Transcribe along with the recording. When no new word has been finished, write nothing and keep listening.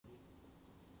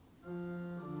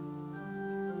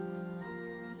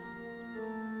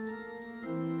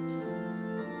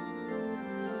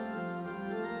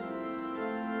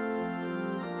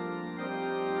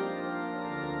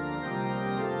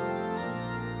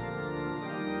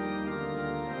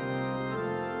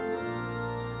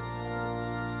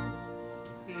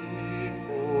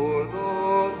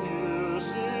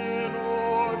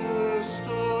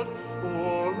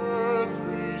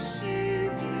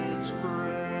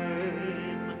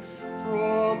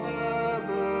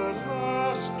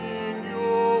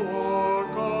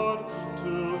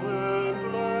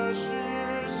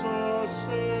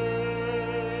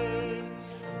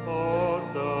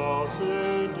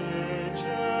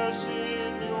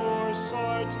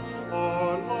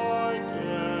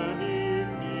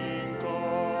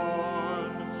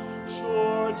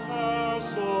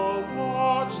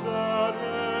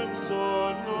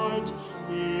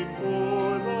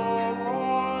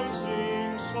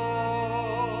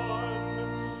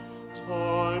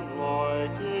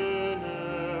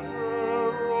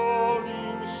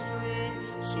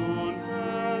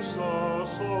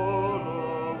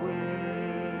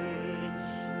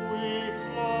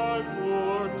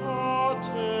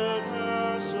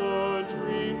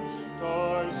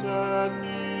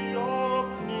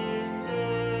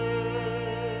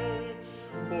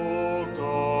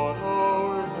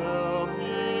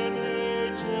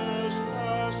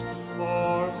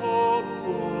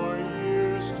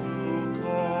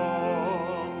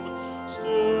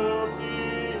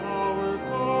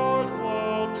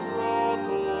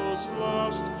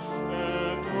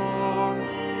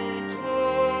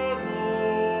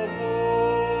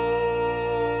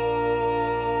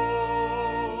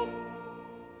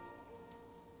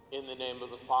name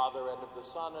of the Father, and of the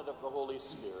Son, and of the Holy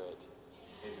Spirit.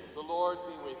 Amen. The Lord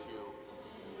be with you.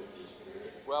 And with your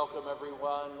spirit. Welcome,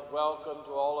 everyone. Welcome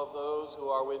to all of those who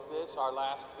are with this, our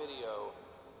last video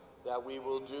that we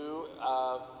will do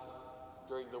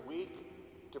during the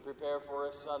week to prepare for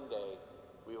a Sunday.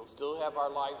 We will still have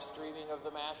our live streaming of the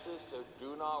Masses, so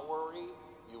do not worry.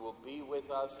 You will be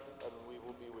with us, and we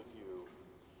will be with you.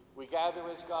 We gather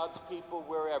as God's people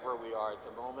wherever we are at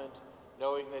the moment,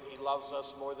 knowing that he loves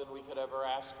us more than we could ever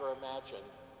ask or imagine.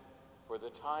 For the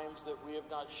times that we have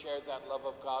not shared that love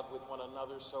of God with one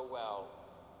another so well,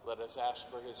 let us ask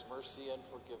for his mercy and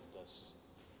forgiveness.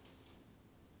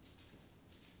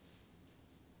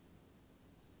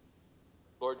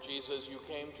 Lord Jesus, you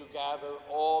came to gather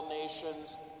all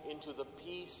nations into the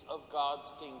peace of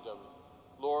God's kingdom.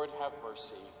 Lord, have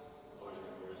mercy. Lord,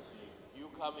 have mercy. You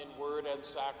come in word and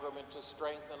sacrament to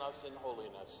strengthen us in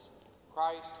holiness.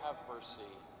 Christ, have mercy.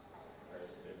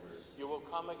 Christ, have mercy. You will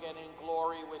come again in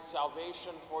glory with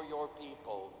salvation for your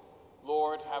people.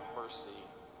 Lord, have mercy.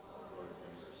 Lord,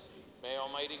 have mercy. May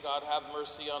Almighty God have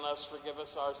mercy on us, forgive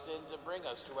us our sins, and bring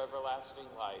us to everlasting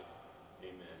life.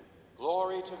 Amen.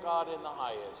 Glory to God in the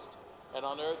highest, and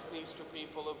on earth peace to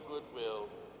people of good will.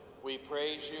 We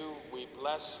praise you, we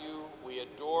bless you, we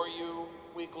adore you,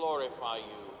 we glorify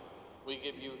you. We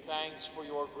give you thanks for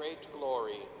your great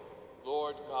glory.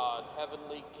 Lord God,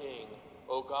 heavenly King,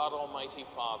 O God, almighty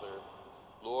Father,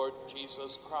 Lord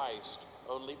Jesus Christ,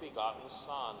 only begotten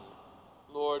Son,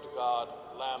 Lord God,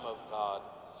 Lamb of God,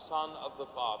 Son of the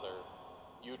Father,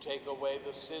 you take away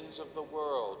the sins of the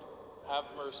world, have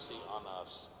mercy on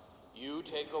us. You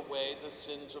take away the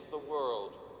sins of the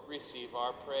world, receive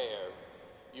our prayer.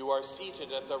 You are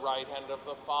seated at the right hand of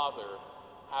the Father,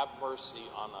 have mercy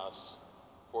on us.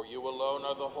 For you alone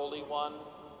are the Holy One,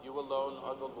 you alone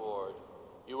are the Lord.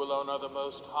 You alone are the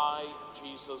Most High,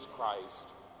 Jesus Christ,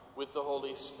 with the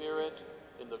Holy Spirit,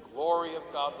 in the glory of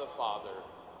God the Father.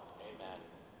 Amen.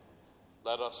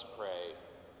 Let us pray.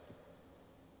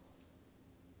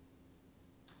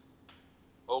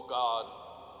 O God,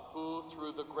 who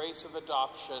through the grace of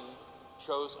adoption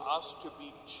chose us to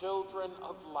be children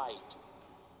of light,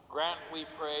 grant, we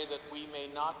pray, that we may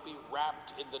not be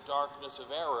wrapped in the darkness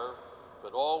of error,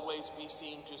 but always be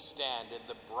seen to stand in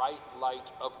the bright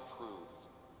light of truth.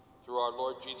 Through our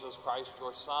Lord Jesus Christ,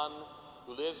 your Son,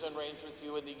 who lives and reigns with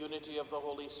you in the unity of the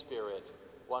Holy Spirit,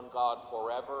 one God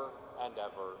forever and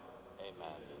ever.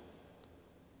 Amen.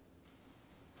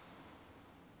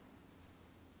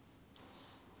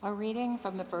 A reading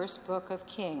from the first book of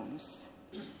Kings.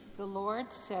 The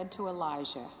Lord said to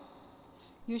Elijah,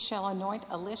 "You shall anoint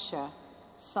Elisha,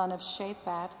 son of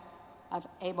Shaphat of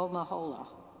Abel-Meholah,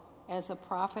 as a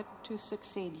prophet to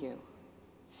succeed you."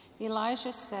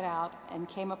 Elijah set out and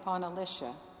came upon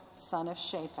Elisha, son of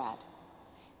Shaphat,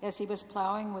 as he was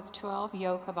plowing with 12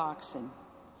 yoke of oxen.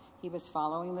 He was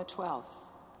following the 12th.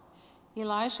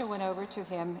 Elijah went over to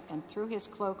him and threw his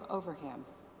cloak over him.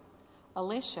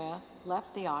 Elisha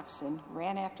left the oxen,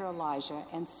 ran after Elijah,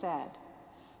 and said,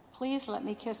 "Please let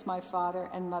me kiss my father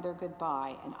and mother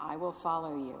goodbye, and I will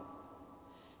follow you."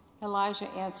 Elijah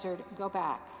answered, "Go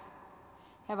back.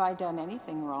 Have I done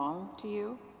anything wrong to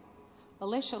you?"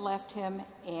 Elisha left him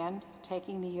and,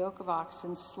 taking the yoke of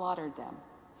oxen, slaughtered them.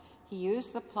 He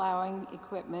used the plowing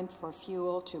equipment for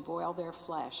fuel to boil their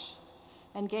flesh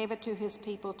and gave it to his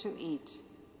people to eat.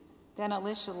 Then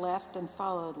Elisha left and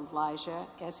followed Elijah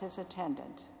as his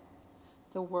attendant.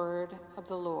 The word of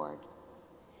the Lord.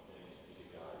 Thanks be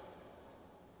to God.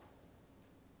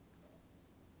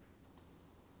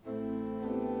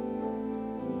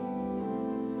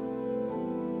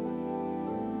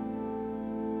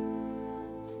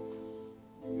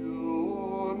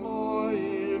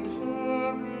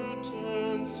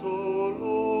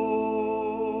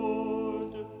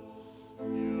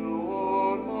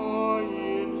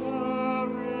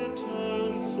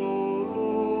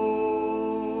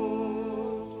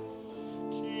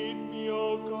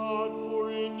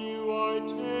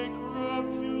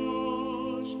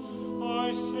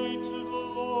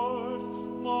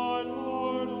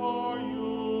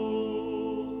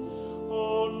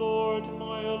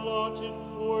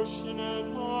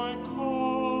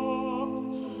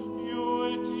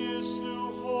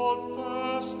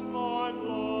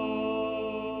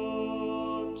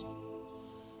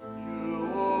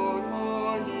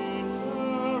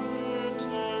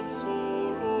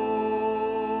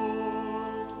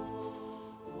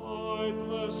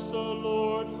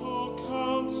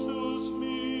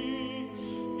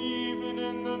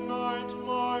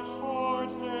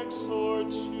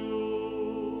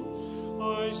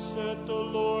 Set the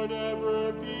Lord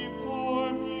ever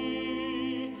before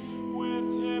me,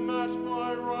 with him at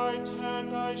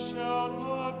I shall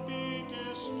not be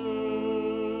disturbed.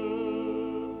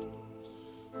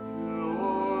 You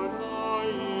are my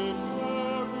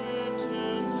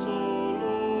inheritance, O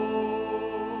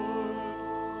Lord.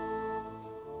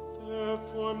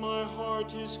 Therefore my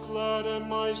heart is glad and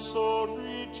my soul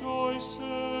rejoices.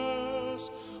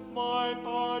 My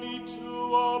body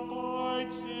too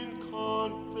abides in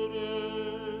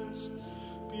confidence,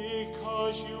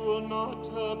 because you will not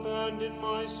abandon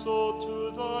my soul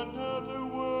to the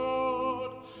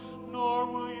netherworld, nor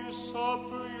will you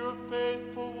suffer your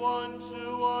faithful one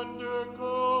to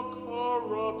undergo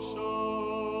corruption.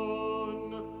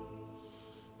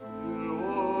 You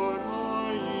are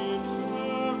my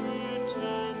inheritance,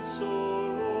 O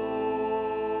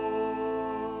Lord.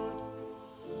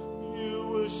 You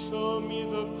will show me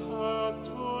the path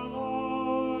to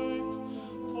life,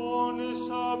 fullness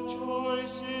of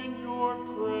joys in your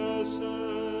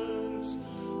presence,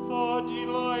 the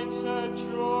delights at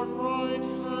your right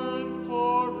hand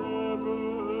forever.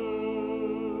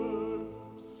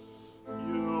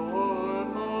 You are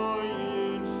my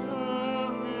inheritance,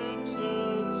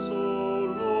 O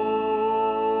Lord.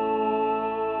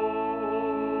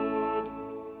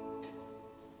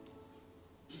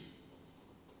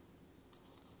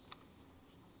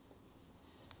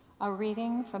 A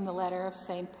reading from the letter of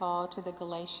St. Paul to the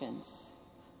Galatians.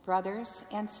 Brothers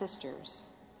and sisters,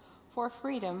 for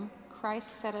freedom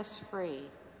Christ set us free.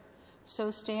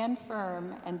 So stand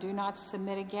firm and do not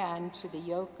submit again to the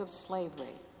yoke of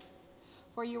slavery.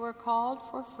 For you were called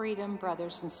for freedom,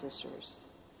 brothers and sisters.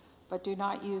 But do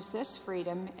not use this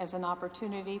freedom as an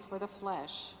opportunity for the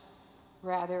flesh.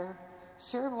 Rather,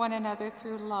 serve one another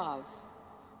through love.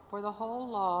 For the whole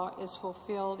law is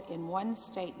fulfilled in one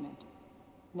statement,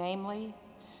 namely,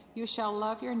 you shall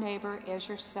love your neighbor as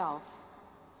yourself.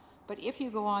 But if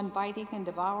you go on biting and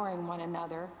devouring one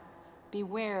another,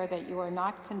 beware that you are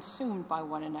not consumed by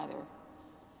one another.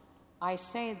 I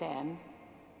say then,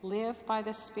 live by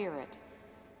the Spirit,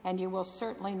 and you will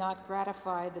certainly not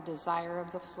gratify the desire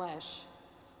of the flesh.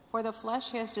 For the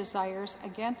flesh has desires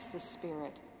against the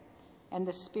Spirit, and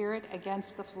the Spirit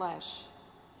against the flesh.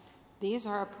 These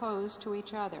are opposed to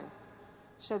each other,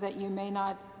 so that you may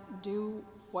not do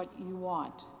what you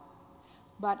want.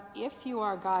 But if you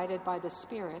are guided by the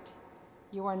Spirit,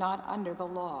 you are not under the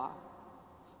law.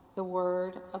 The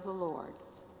word of the Lord.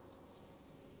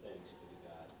 Thanks be to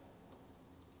God.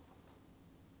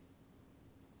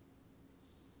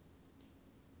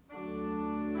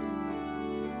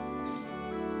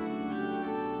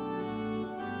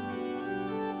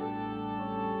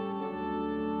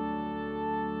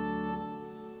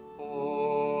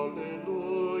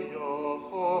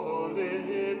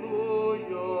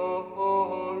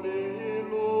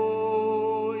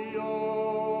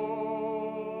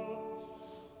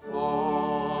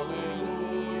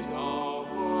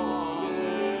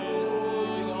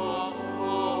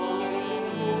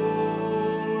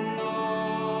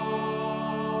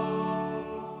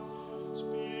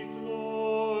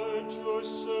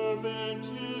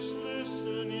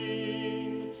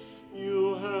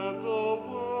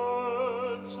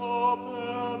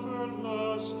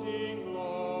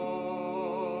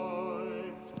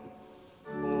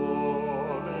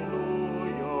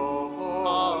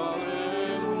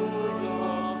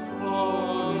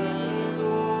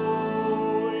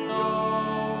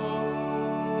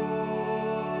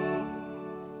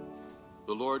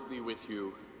 The Lord be with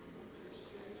you.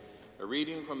 A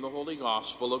reading from the Holy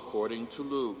Gospel according to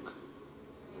Luke.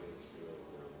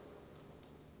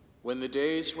 When the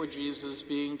days for Jesus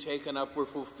being taken up were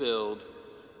fulfilled,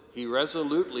 he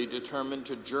resolutely determined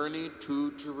to journey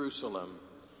to Jerusalem,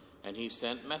 and he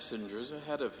sent messengers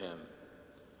ahead of him.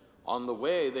 On the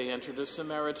way, they entered a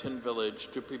Samaritan village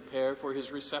to prepare for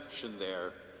his reception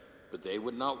there, but they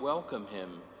would not welcome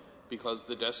him, because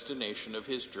the destination of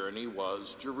his journey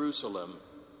was Jerusalem.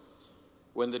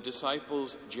 When the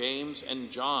disciples James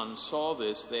and John saw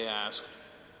this, they asked,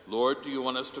 "Lord, do you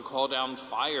want us to call down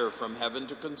fire from heaven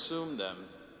to consume them?"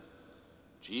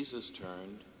 Jesus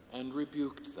turned and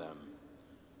rebuked them,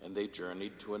 and they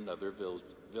journeyed to another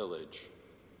village.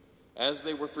 As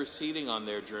they were proceeding on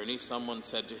their journey, someone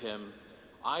said to him,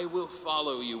 "I will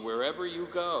follow you wherever you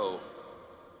go."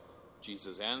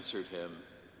 Jesus answered him,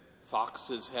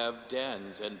 "Foxes have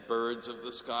dens and birds of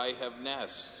the sky have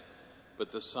nests,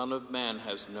 but the Son of Man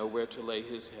has nowhere to lay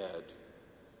his head."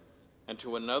 And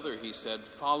to another he said,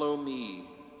 "Follow me."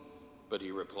 But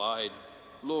he replied,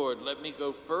 "Lord, let me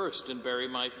go first and bury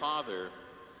my father."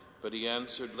 But he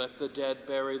answered, "Let the dead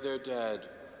bury their dead,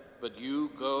 but you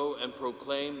go and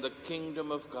proclaim the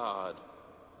kingdom of God."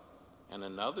 And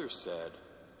another said,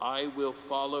 "I will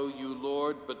follow you,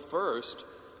 Lord, but first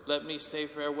let me say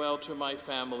farewell to my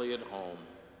family at home."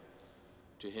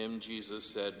 To him Jesus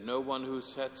said, "No one who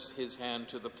sets his hand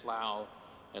to the plow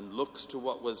and looks to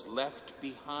what was left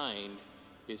behind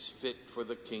is fit for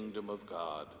the kingdom of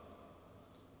God."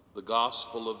 The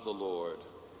Gospel of the Lord.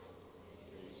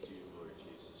 Praise to you, Lord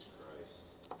Jesus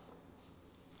Christ.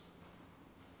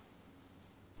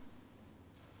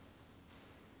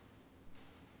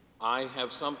 I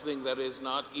have something that is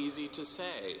not easy to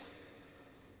say.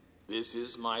 This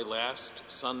is my last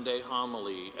Sunday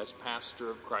homily as pastor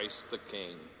of Christ the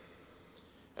King.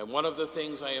 And one of the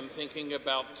things I am thinking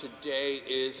about today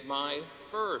is my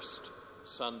first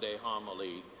Sunday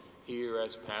homily here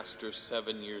as pastor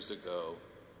 11 years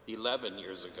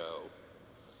ago.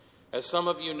 As some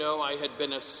of you know, I had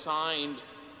been assigned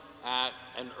at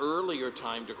an earlier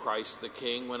time to Christ the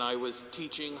King when I was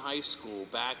teaching high school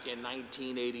back in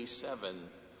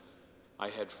 1987. I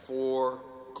had 4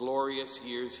 glorious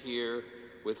years here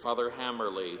with Father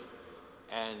Hammerly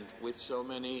and with so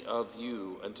many of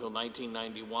you until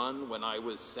 1991 when I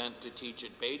was sent to teach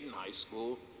at Baden High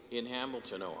School in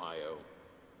Hamilton, Ohio.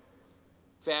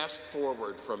 Fast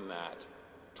forward from that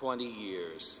 20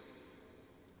 years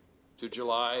to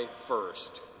July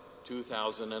 1st,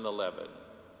 2011.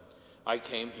 I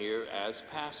came here as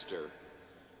pastor,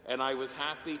 and I was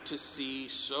happy to see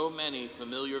so many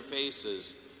familiar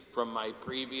faces from my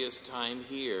previous time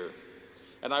here.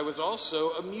 And I was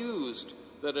also amused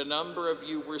that a number of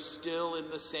you were still in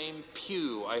the same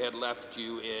pew I had left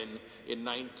you in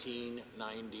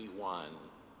 1991.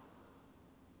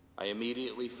 I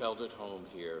immediately felt at home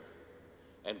here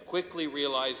and quickly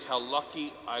realized how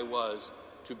lucky I was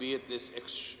to be at this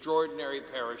extraordinary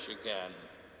parish again.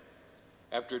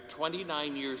 After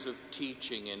 29 years of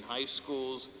teaching in high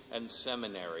schools and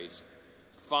seminaries,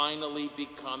 finally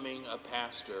becoming a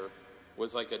pastor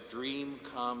was like a dream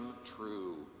come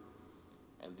true.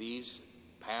 And these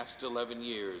past 11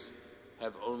 years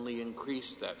have only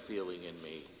increased that feeling in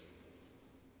me.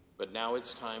 But now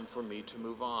it's time for me to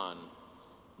move on,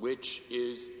 which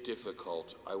is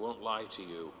difficult, I won't lie to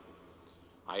you.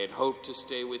 I had hoped to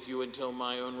stay with you until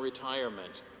my own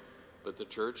retirement, but the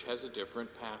church has a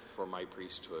different path for my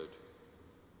priesthood.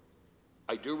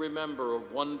 I do remember a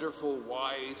wonderful,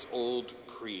 wise old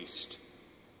priest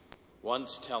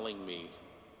once telling me,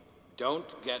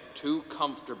 "Don't get too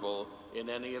comfortable in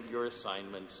any of your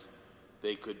assignments.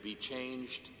 They could be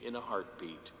changed in a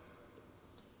heartbeat."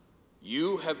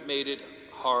 You have made it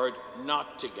hard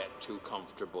not to get too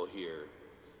comfortable here.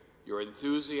 Your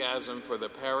enthusiasm for the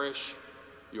parish,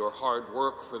 your hard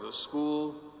work for the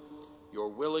school, your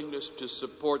willingness to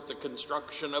support the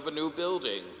construction of a new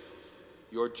building,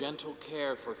 your gentle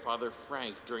care for Father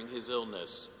Frank during his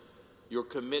illness, your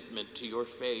commitment to your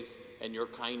faith, and your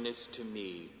kindness to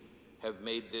me have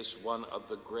made this one of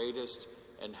the greatest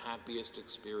and happiest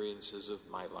experiences of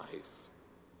my life.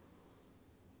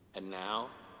 And now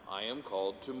I am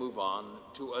called to move on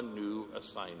to a new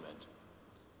assignment.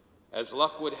 As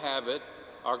luck would have it,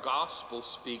 our gospel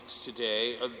speaks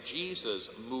today of Jesus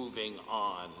moving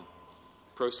on,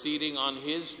 proceeding on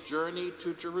his journey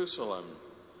to Jerusalem,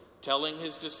 telling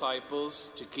his disciples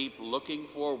to keep looking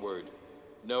forward,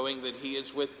 knowing that he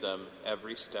is with them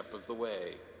every step of the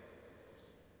way.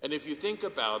 And if you think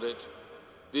about it,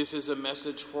 this is a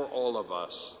message for all of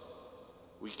us.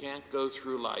 We can't go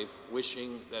through life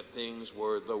wishing that things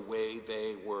were the way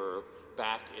they were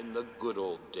back in the good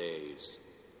old days.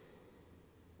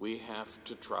 We have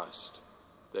to trust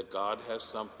that God has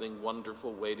something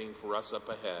wonderful waiting for us up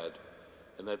ahead,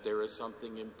 and that there is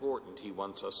something important he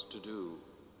wants us to do.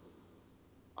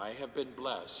 I have been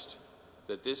blessed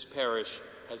that this parish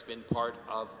has been part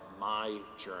of my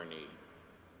journey.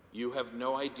 You have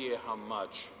no idea how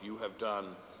much you have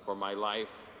done for my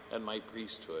life and my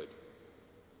priesthood.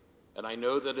 And I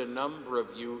know that a number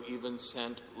of you even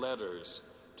sent letters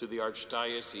to the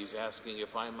Archdiocese asking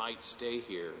if I might stay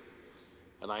here.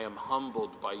 And I am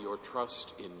humbled by your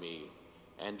trust in me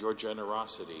and your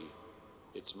generosity.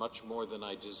 It's much more than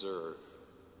I deserve.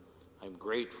 I'm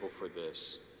grateful for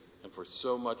this and for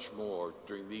so much more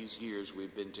during these years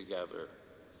we've been together.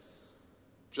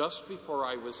 Just before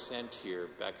I was sent here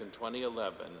back in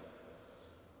 2011,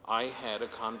 I had a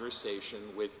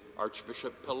conversation with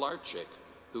Archbishop Pilarczyk,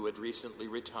 who had recently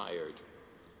retired.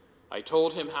 I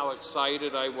told him how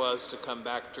excited I was to come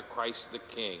back to Christ the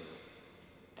King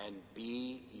and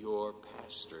be your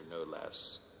pastor, no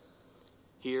less.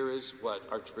 Here is what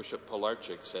Archbishop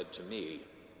Pilarczyk said to me.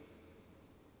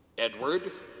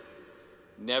 "Edward,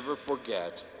 never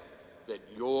forget that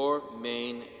your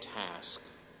main task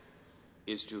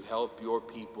is to help your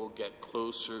people get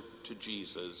closer to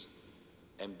Jesus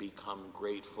and become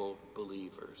grateful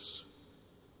believers.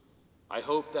 I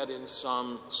hope that in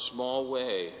some small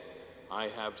way I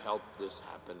have helped this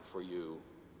happen for you,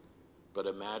 but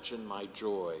imagine my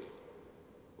joy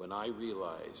when I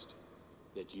realized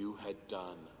that you had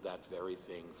done that very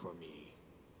thing for me.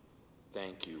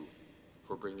 Thank you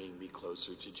for bringing me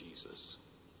closer to Jesus.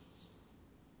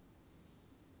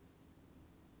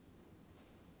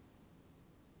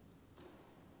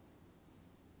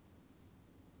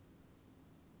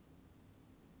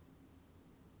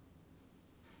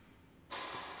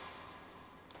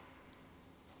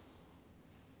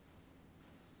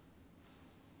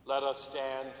 Let us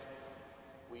stand.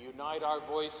 We unite our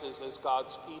voices as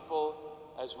God's people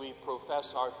as we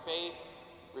profess our faith,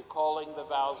 recalling the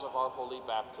vows of our holy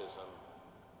baptism.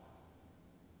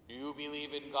 Do you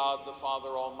believe in God, the Father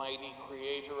Almighty,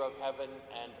 creator of heaven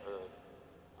and earth?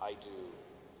 I do.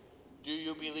 Do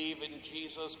you believe in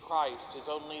Jesus Christ, his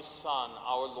only Son,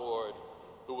 our Lord,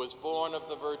 who was born of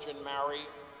the Virgin Mary,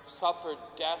 suffered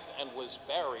death and was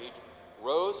buried,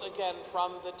 rose again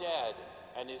from the dead,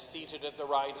 and is seated at the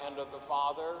right hand of the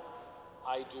Father?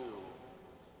 I do.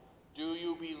 Do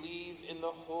you believe in the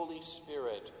Holy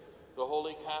Spirit, the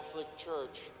Holy Catholic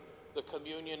Church, the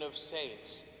communion of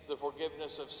saints, the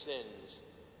forgiveness of sins,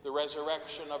 the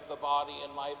resurrection of the body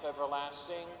and life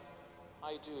everlasting?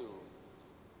 I do.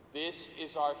 This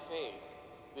is our faith.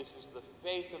 This is the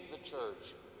faith of the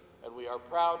Church, and we are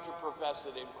proud to profess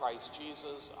it in Christ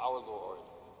Jesus our Lord.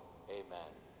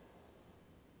 Amen.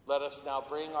 Let us now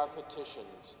bring our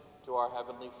petitions to our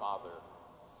Heavenly Father.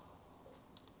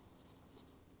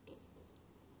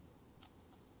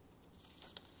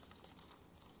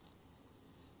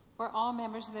 For all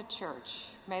members of the Church,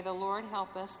 may the Lord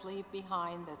help us leave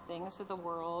behind the things of the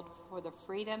world for the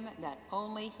freedom that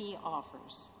only he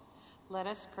offers. Let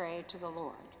us pray to the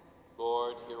Lord.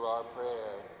 Lord, hear our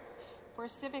prayer. For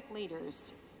civic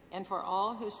leaders and for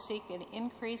all who seek an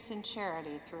increase in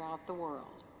charity throughout the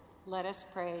world, let us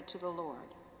pray to the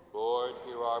Lord. Lord,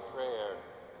 hear our prayer.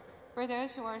 For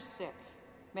those who are sick,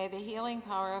 may the healing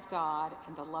power of God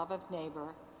and the love of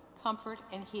neighbor comfort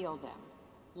and heal them.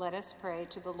 Let us pray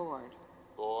to the Lord.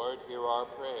 Lord, hear our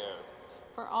prayer.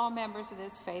 For all members of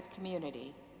this faith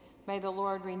community, may the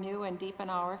Lord renew and deepen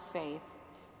our faith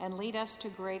and lead us to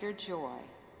greater joy.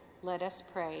 Let us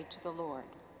pray to the Lord.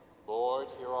 Lord,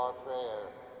 hear our prayer.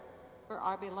 For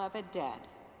our beloved dead,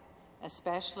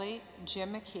 especially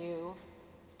Jim McHugh,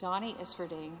 Donnie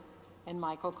Isfording, and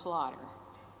Michael Clotter.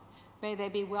 May they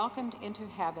be welcomed into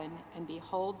heaven and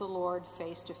behold the Lord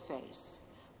face to face.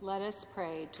 Let us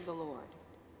pray to the Lord.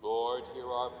 Lord, hear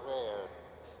our prayer.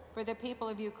 For the people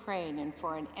of Ukraine and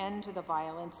for an end to the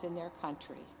violence in their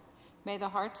country, may the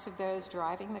hearts of those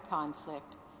driving the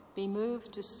conflict be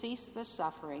moved to cease the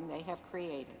suffering they have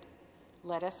created.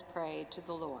 Let us pray to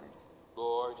the Lord.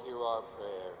 Lord, hear our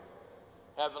prayer.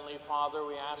 Heavenly Father,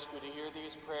 we ask you to hear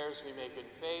these prayers we make in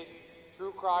faith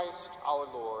through Christ our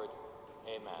Lord.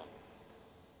 Amen.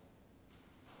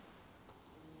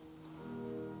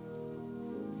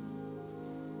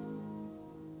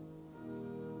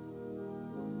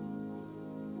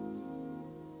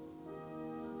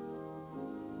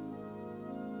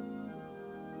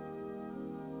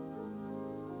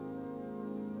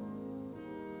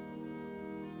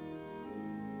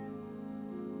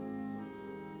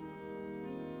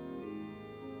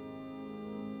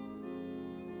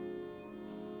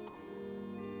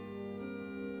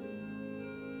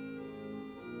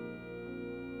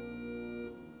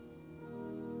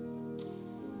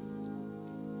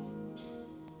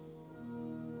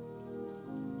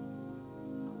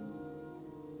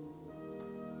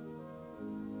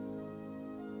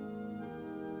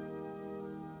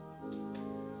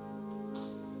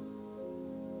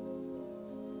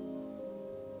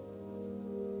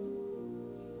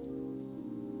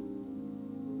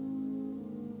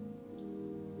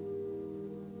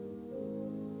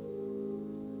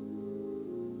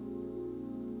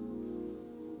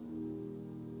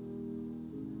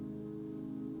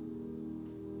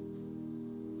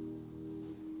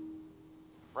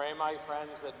 Pray, my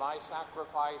friends, that my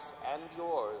sacrifice and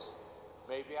yours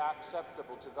may be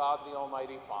acceptable to God the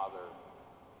Almighty Father.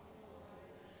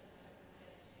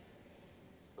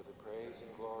 For the praise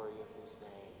and glory of his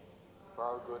name, for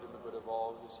our good and the good of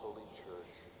all his holy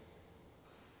church.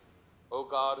 O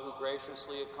God, who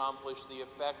graciously accomplished the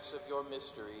effects of your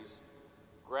mysteries,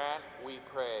 grant, we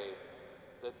pray,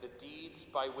 that the deeds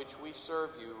by which we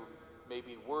serve you may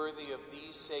be worthy of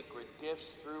these sacred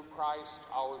gifts through Christ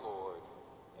our Lord.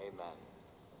 Amen.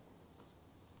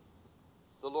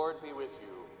 The Lord be with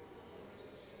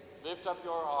you. Lift up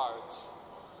your hearts.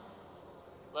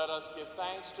 Let us give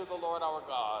thanks to the Lord our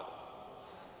God.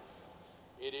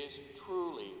 It is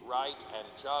truly right and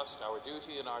just, our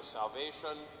duty and our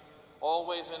salvation,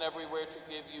 always and everywhere to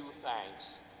give you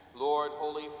thanks, Lord,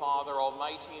 Holy Father,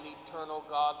 Almighty and eternal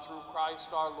God, through Christ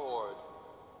our Lord.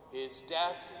 His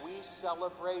death we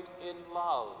celebrate in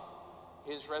love.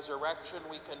 His resurrection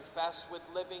we confess with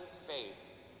living faith.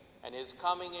 And his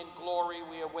coming in glory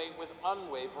we await with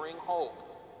unwavering hope.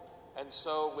 And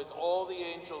so, with all the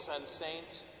angels and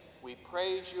saints, we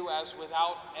praise you as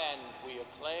without end we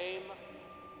acclaim,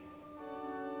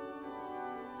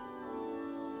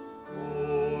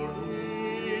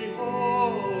 Holy,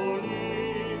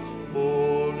 holy,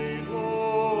 holy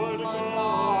Lord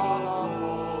God of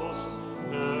hosts,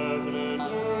 heaven and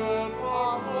earth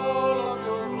are full of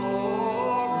your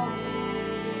glory.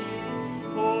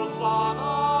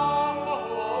 Hosanna,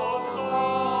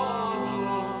 Hosanna,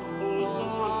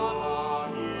 Hosanna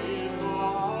in the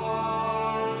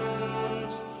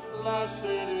highest. Blessed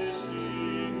is he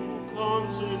who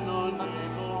comes in the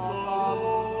name of the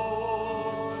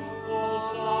Lord.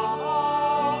 Hosanna,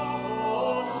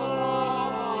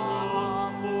 Hosanna,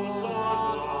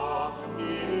 Hosanna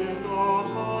in the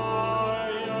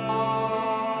highest.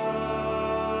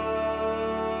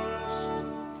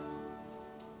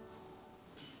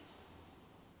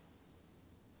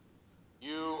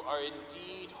 You are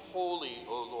indeed holy,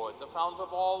 O Lord, the fount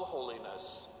of all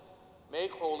holiness.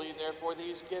 Make holy, therefore,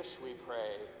 these gifts, we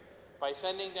pray, by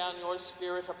sending down your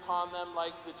Spirit upon them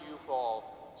like the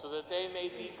dewfall, so that they may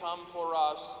become for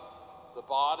us the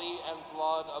body and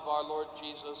blood of our Lord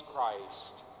Jesus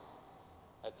Christ.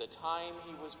 At the time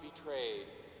he was betrayed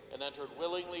and entered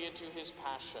willingly into his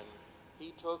passion,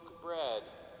 he took bread,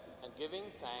 and giving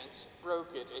thanks,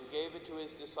 broke it and gave it to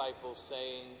his disciples,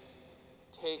 saying,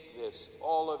 "Take this,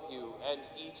 all of you, and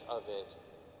eat of it,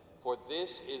 for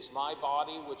this is my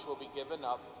body which will be given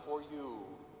up for you."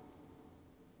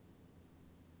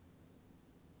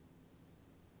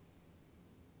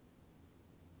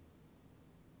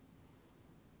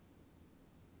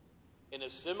 In a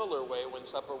similar way, when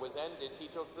supper was ended, he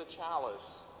took the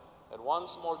chalice, and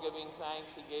once more giving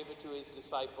thanks, he gave it to his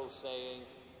disciples, saying,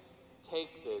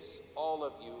 "Take this, all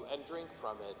of you, and drink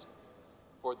from it.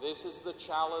 For this is the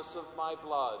chalice of my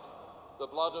blood, the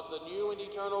blood of the new and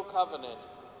eternal covenant,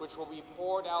 which will be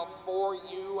poured out for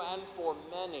you and for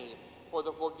many for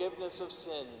the forgiveness of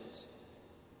sins.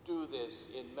 Do this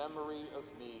in memory of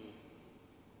me."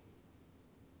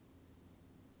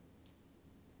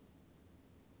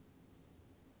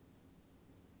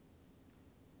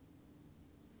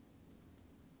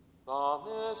 The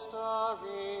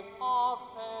mystery of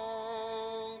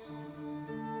faith.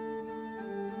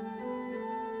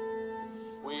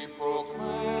 We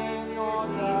proclaim your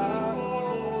death, O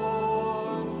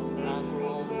Lord, and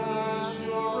profess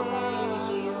your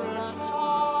resurrection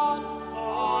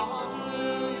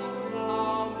until you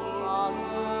come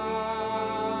again.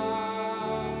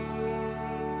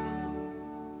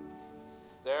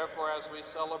 Therefore, as we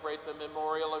celebrate the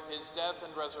memorial of his death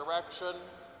and resurrection,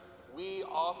 we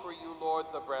offer you,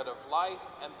 Lord, the bread of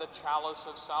life and the chalice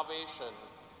of salvation,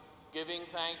 giving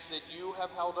thanks that you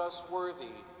have held us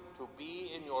worthy to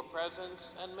be in your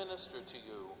presence and minister to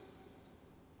you.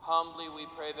 Humbly we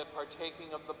pray that,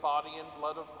 partaking of the body and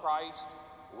blood of Christ,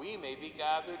 we may be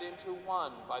gathered into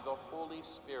one by the Holy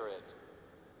Spirit.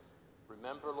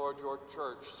 Remember, Lord, your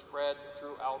church spread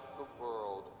throughout the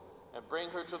world, and bring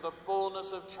her to the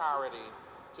fullness of charity,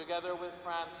 together with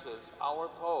Francis, our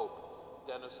Pope,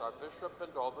 Dennis, our bishop,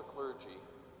 and all the clergy.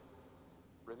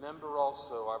 Remember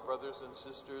also our brothers and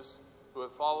sisters who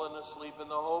have fallen asleep in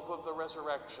the hope of the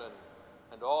resurrection,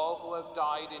 and all who have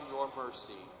died in your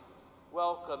mercy.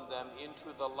 Welcome them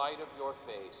into the light of your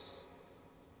face.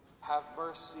 Have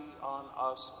mercy on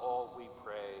us all, we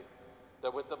pray,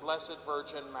 that with the Blessed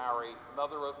Virgin Mary,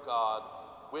 Mother of God,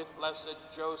 with blessed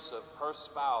Joseph, her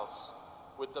spouse,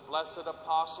 with the blessed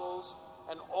apostles,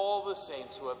 and all the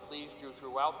saints who have pleased you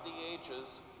throughout the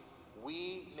ages,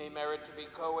 we may merit to be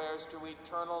co-heirs to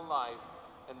eternal life,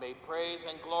 and may praise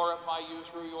and glorify you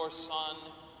through your Son,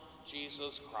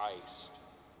 Jesus Christ.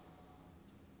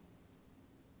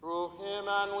 Through him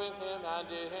and with him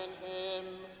and in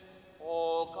him,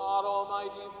 O God,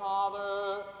 Almighty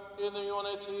Father, in the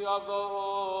unity of the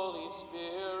Holy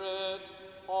Spirit,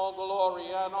 all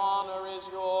glory and honor is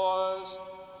yours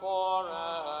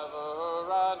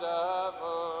forever and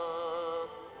ever.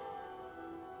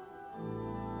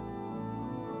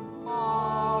 Amen,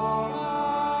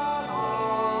 amen,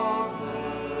 amen,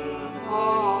 amen,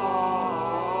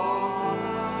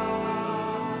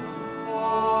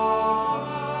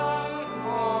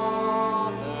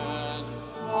 amen,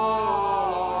 amen.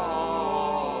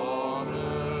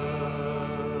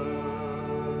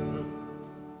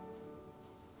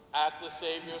 the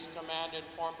Savior's command,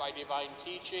 informed by divine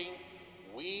teaching,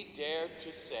 we dare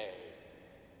to say,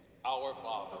 Our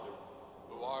Father,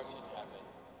 who art in heaven,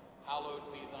 hallowed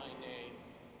be thy name.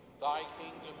 Thy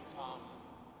kingdom come,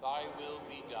 thy will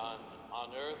be done, on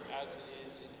earth as it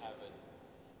is in heaven.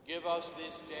 Give us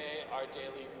this day our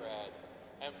daily bread,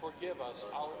 and forgive us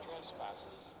our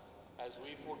trespasses, as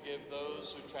we forgive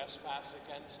those who trespass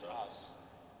against us.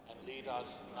 And lead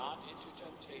us not into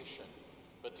temptation,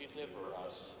 but deliver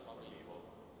us from evil.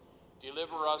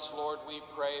 Deliver us, Lord, we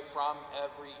pray, from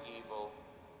every evil.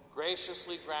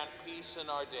 Graciously grant peace in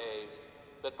our days,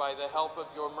 that by the help of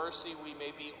your mercy we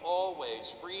may be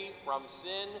always free from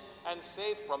sin and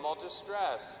safe from all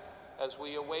distress, as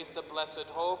we await the blessed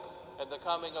hope and the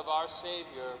coming of our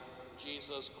Savior,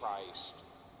 Jesus Christ.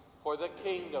 For the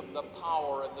kingdom, the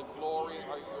power, and the glory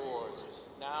are yours,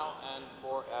 now and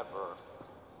forever.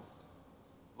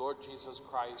 Lord Jesus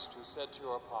Christ, who said to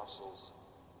your apostles,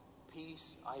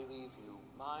 Peace I leave you,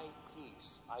 my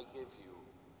peace I give you.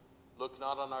 Look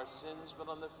not on our sins, but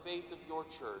on the faith of your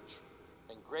church,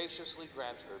 and graciously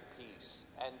grant her peace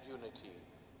and unity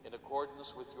in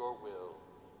accordance with your will,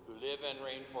 who live and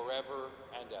reign forever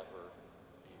and ever.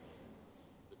 Amen.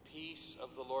 The peace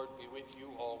of the Lord be with you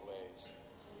always.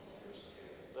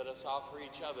 Let us offer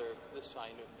each other the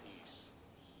sign of peace.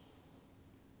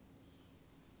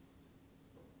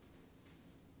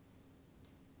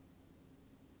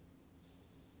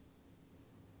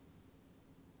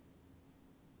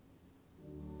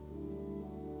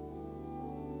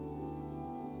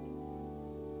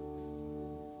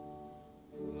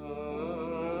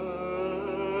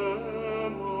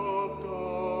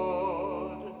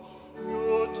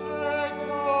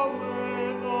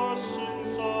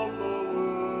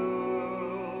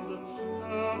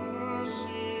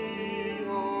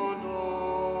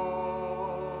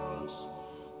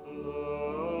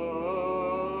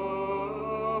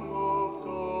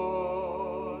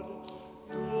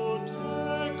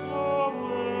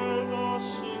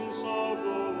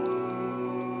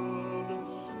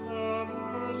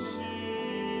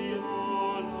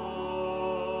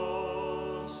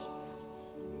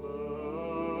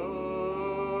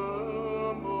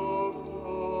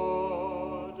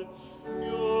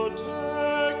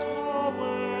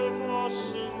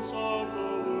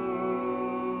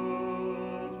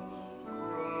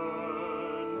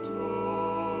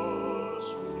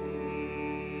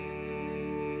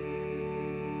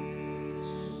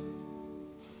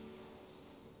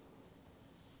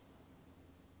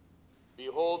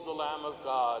 Behold the Lamb of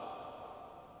God.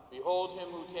 Behold him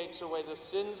who takes away the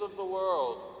sins of the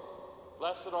world.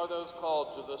 Blessed are those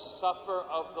called to the supper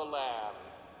of the Lamb.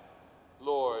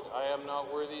 Lord, I am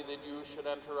not worthy that you should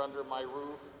enter under my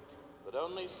roof, but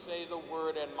only say the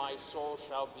word, and my soul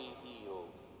shall be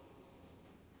healed.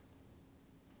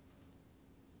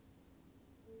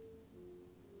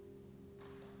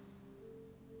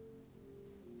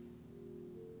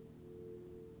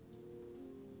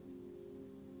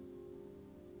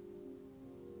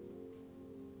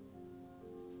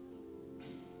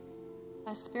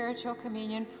 A spiritual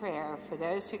communion prayer for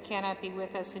those who cannot be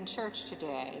with us in church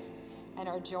today and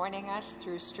are joining us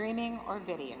through streaming or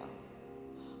video.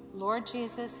 Lord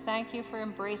Jesus, thank you for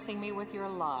embracing me with your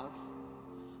love.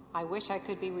 I wish I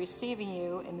could be receiving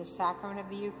you in the sacrament of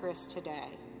the Eucharist today,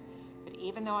 but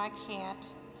even though I can't,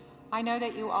 I know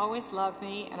that you always love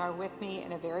me and are with me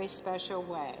in a very special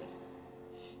way.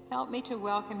 Help me to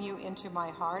welcome you into my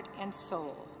heart and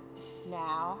soul,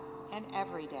 now and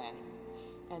every day.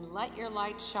 And let your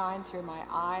light shine through my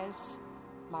eyes,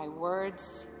 my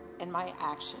words, and my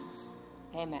actions.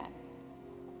 Amen.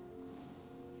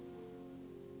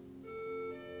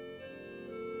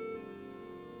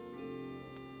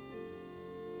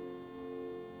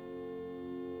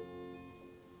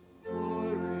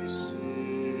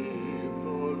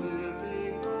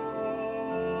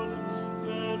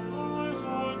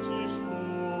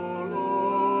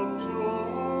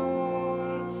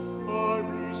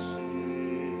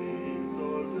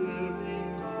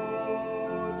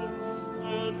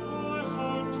 And my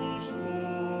heart is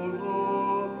full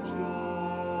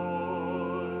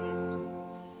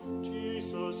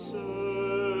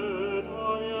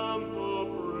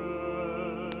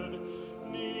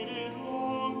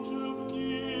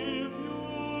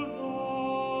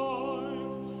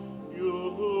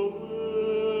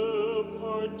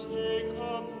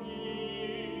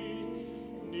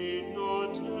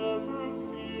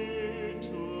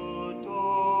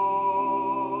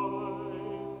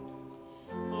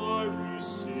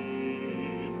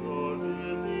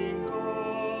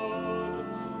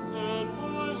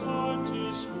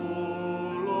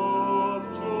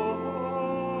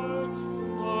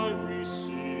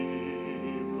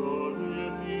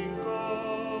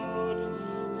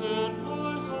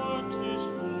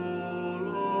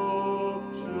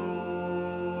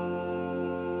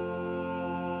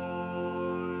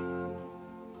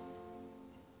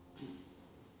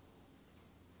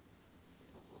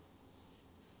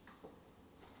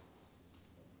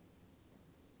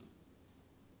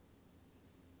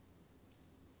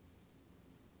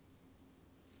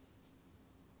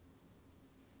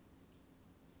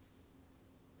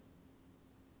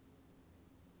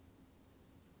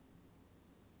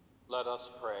Let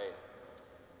us pray.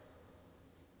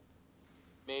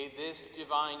 May this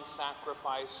divine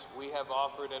sacrifice we have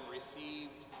offered and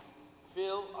received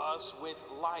fill us with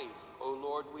life, O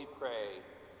Lord, we pray,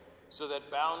 so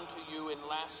that bound to you in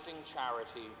lasting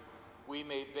charity, we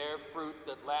may bear fruit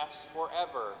that lasts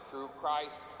forever through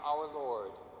Christ our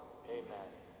Lord.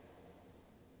 Amen.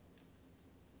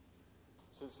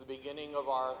 Since the beginning of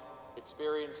our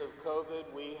experience of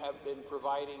COVID, we have been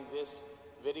providing this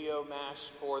video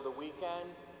Mass for the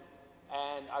weekend,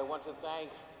 and I want to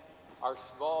thank our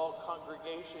small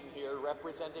congregation here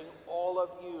representing all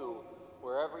of you,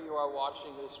 wherever you are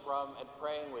watching this from and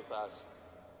praying with us.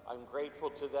 I'm grateful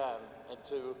to them and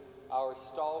to our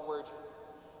stalwart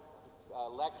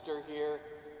lector here,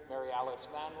 Mary Alice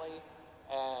Manley,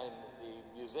 and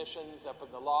the musicians up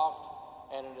in the loft,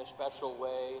 and in a special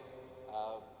way,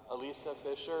 Elisa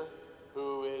Fisher,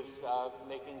 who is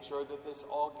making sure that this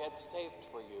all gets taped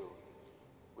for you.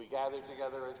 We gather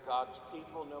together as God's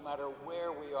people, no matter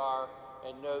where we are,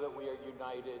 and know that we are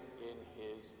united in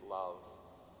his love.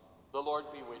 The Lord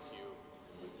be with you.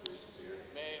 With your spirit.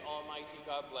 May Almighty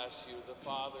God bless you, the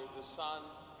Father, the Son,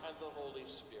 and the Holy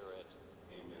Spirit.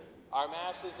 Amen. Our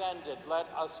Mass is ended. Let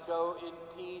us go in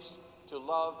peace to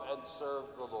love and serve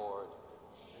the Lord.